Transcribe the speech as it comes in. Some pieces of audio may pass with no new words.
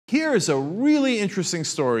Here's a really interesting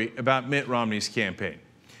story about Mitt Romney's campaign.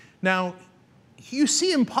 Now, you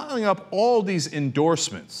see him piling up all these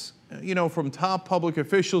endorsements, you know, from top public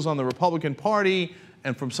officials on the Republican Party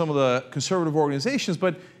and from some of the conservative organizations,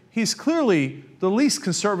 but he's clearly the least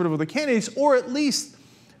conservative of the candidates, or at least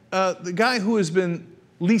the guy who has been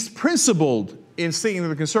least principled in sticking to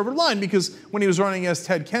the conservative line, because when he was running as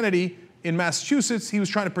Ted Kennedy in Massachusetts, he was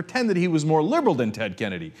trying to pretend that he was more liberal than Ted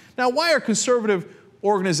Kennedy. Now, why are conservative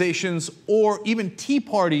organizations or even Tea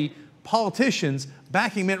Party politicians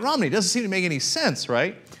backing Mitt Romney? It doesn't seem to make any sense,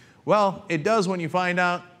 right? Well, it does when you find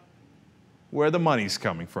out where the money's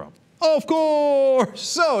coming from. Of course!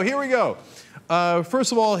 So, here we go.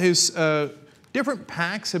 First of all, his different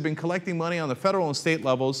PACs have been collecting money on the federal and state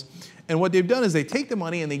levels, and what they've done is they take the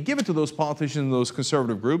money and they give it to those politicians and those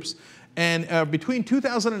conservative groups. And between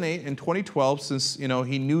 2008 and 2012, since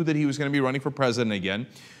he knew that he was going to be running for president again,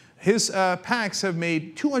 his PACs have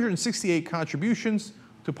made 268 contributions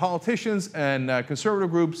to politicians and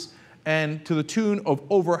conservative groups, and to the tune of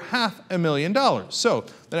over $500,000. So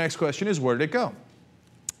the next question is, where did it go?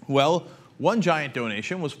 Well, one giant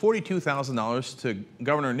donation was $42,000 to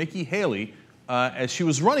Governor Nikki Haley as she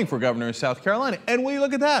was running for governor in South Carolina. And will you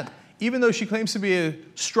look at that? Even though she claims to be a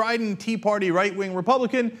strident Tea Party right-wing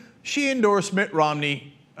Republican, she endorsed Mitt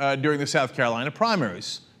Romney during the South Carolina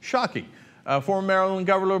primaries. Shocking. Former Maryland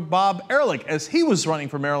Governor Bob Ehrlich, as he was running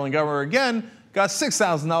for Maryland governor again, got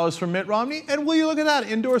 $6,000 from Mitt Romney, and will you look at that,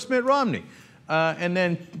 endorsed Mitt Romney. And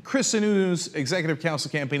then Chris Sununu's executive council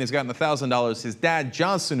campaign has gotten $1,000. His dad,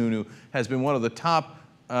 John Sununu, has been one of the top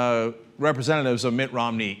representatives of Mitt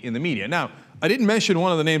Romney in the media. Now, I didn't mention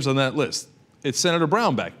one of the names on that list. It's Senator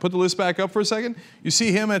Brownback. Put the list back up for a second. You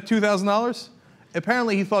see him at $2,000?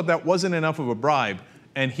 Apparently, he thought that wasn't enough of a bribe,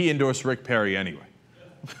 and he endorsed Rick Perry anyway.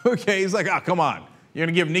 Okay, he's like, oh, come on. You're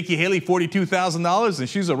going to give Nikki Haley $42,000 and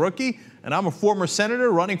she's a rookie? And I'm a former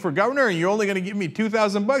senator running for governor and you're only going to give me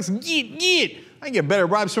 $2,000? Yeet. I can get better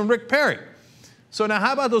bribes from Rick Perry. So now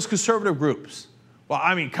how about those conservative groups? Well,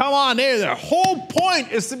 I mean, come on, their whole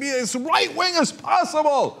point is to be as right-wing as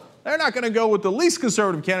possible. They're not going to go with the least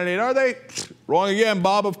conservative candidate, are they? Wrong again,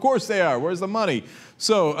 Bob. Of course they are. Where's the money?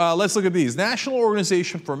 So let's look at these. National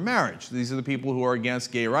Organization for Marriage. These are the people who are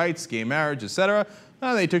against gay rights, gay marriage, etc.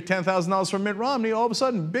 They took $10,000 from Mitt Romney. All of a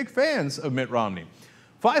sudden, big fans of Mitt Romney.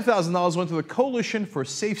 $5,000 went to the Coalition for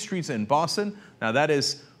Safe Streets in Boston. Now, that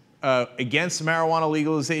is against marijuana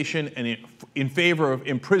legalization and in favor of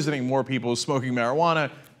imprisoning more people smoking marijuana.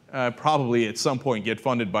 Probably at some point get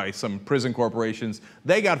funded by some prison corporations.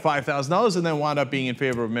 They got $5,000 and then wound up being in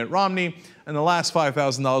favor of Mitt Romney. And the last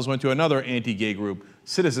 $5,000 went to another anti-gay group,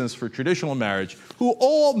 Citizens for Traditional Marriage, who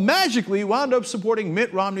all magically wound up supporting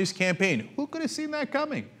Mitt Romney's campaign. Who could have seen that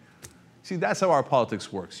coming? See, that's how our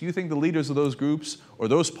politics works. You think the leaders of those groups or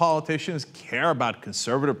those politicians care about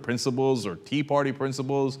conservative principles or Tea Party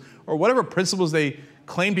principles or whatever principles they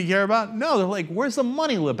claim to care about? No, they're like, where's the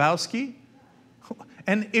money, Lebowski?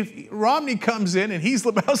 And if Romney comes in and he's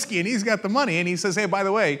Lebowski and he's got the money and he says, hey, by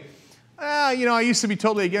the way, I used to be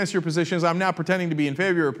totally against your positions. I'm now pretending to be in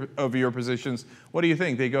favor of your positions. What do you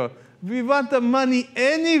think? They go, we want the money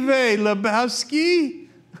anyway, Lebowski.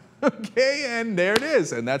 Okay, and there it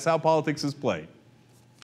is. And that's how politics is played.